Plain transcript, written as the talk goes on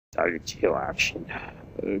Started tail action.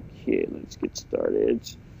 Okay, let's get started.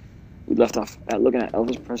 We left off at looking at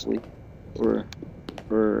Elvis Presley, or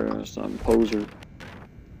some poser.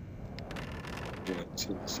 What's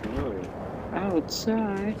inside?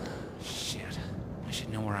 Outside. Shit. I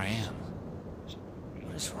should know where I am.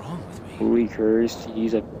 What is wrong with me? We cursed.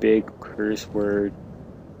 He's a big curse word.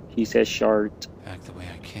 He says shart. Back the way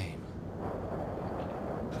I came.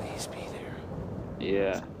 Please be there.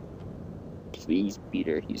 Yeah. Please be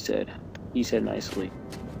there, he said. He said nicely.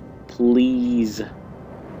 Please.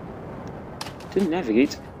 To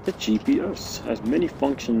navigate, the GPS has many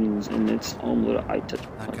functions in its own little iTouch.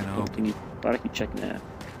 Not gonna open. But I keep checking that.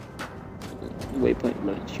 Waypoint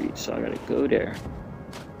Levin Street, so I gotta go there.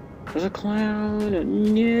 There's a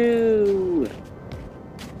clown! No!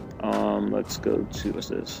 Let's go to, what's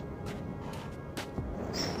this?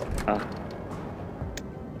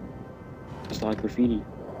 There's a lot of graffiti.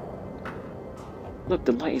 Look,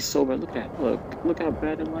 the light is so bad. Look at that. Look how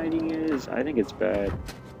bad the lighting is. I think it's bad.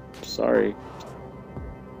 Sorry.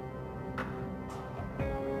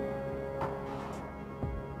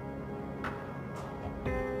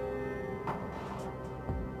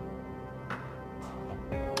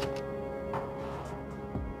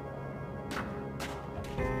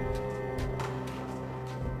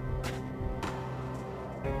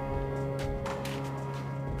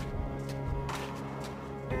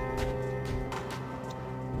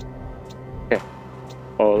 Okay.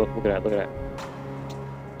 Oh, look at that. Look at that.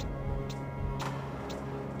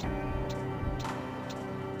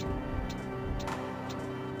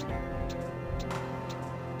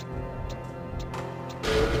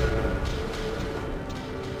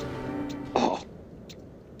 Oh.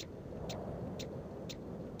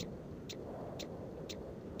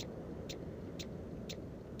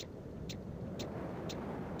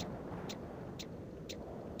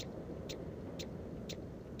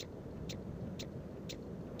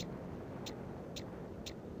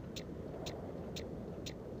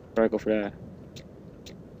 Alright, go for that.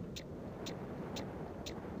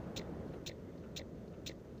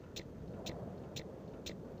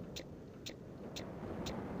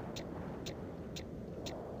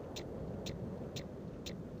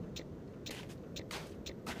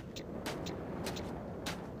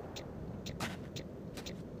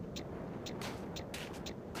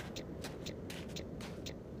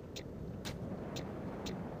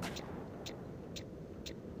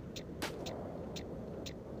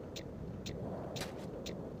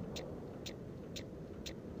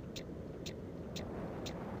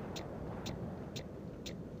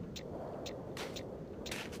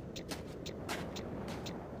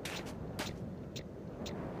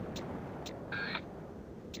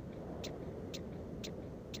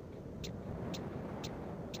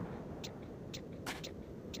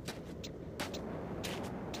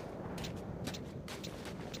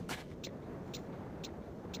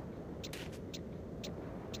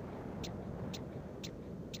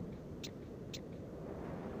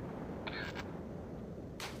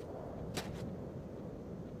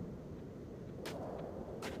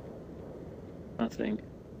 Nothing.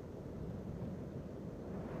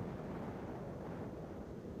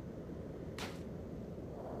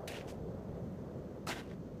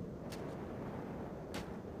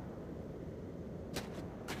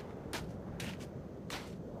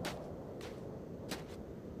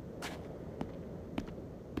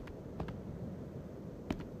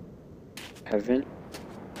 Heaven?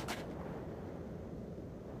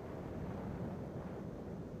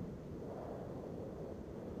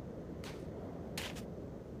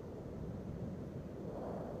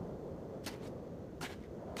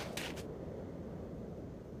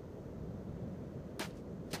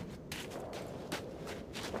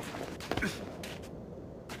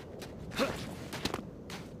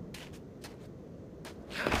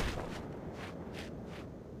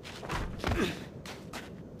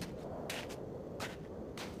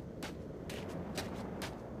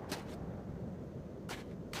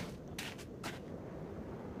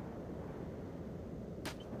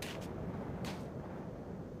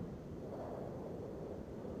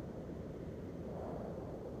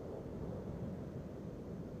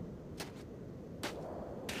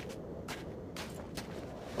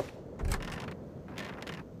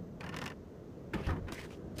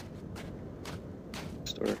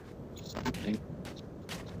 Or something.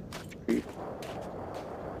 Street.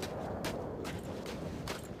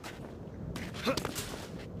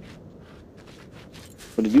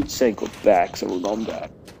 But the dude said go back, so we're going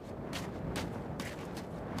back.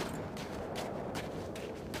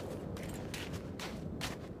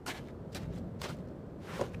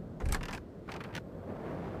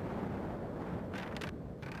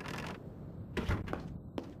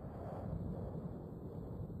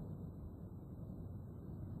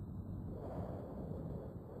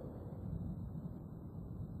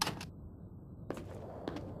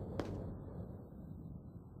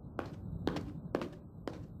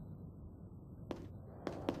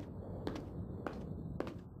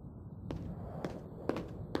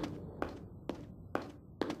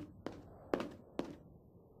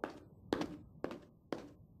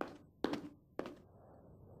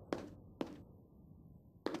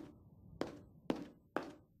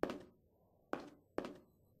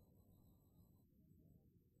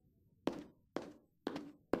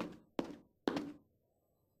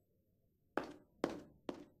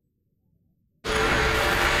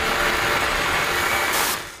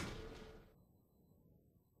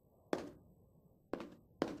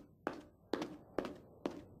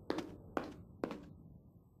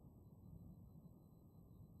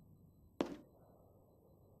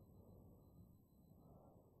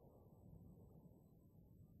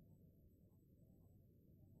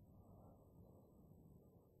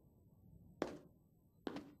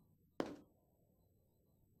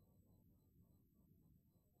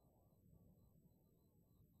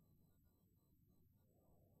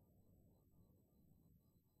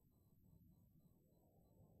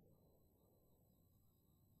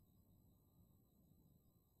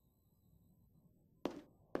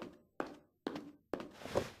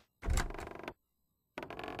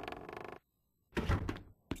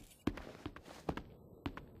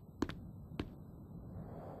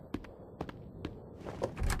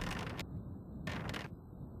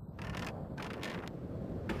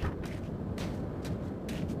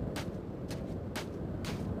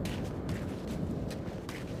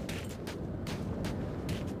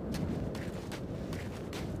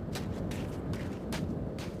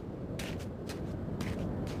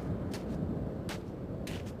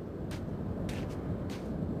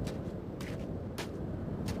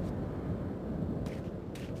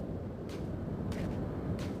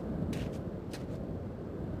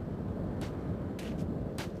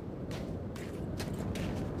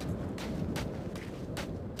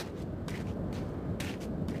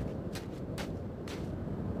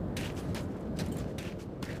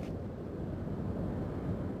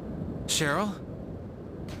 Cheryl?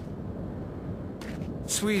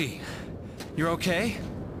 Sweetie, you're okay?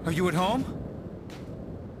 Are you at home?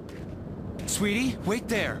 Sweetie, wait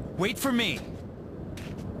there. Wait for me.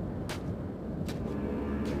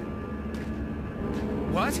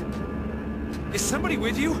 What? Is somebody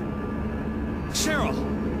with you? Cheryl!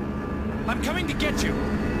 I'm coming to get you!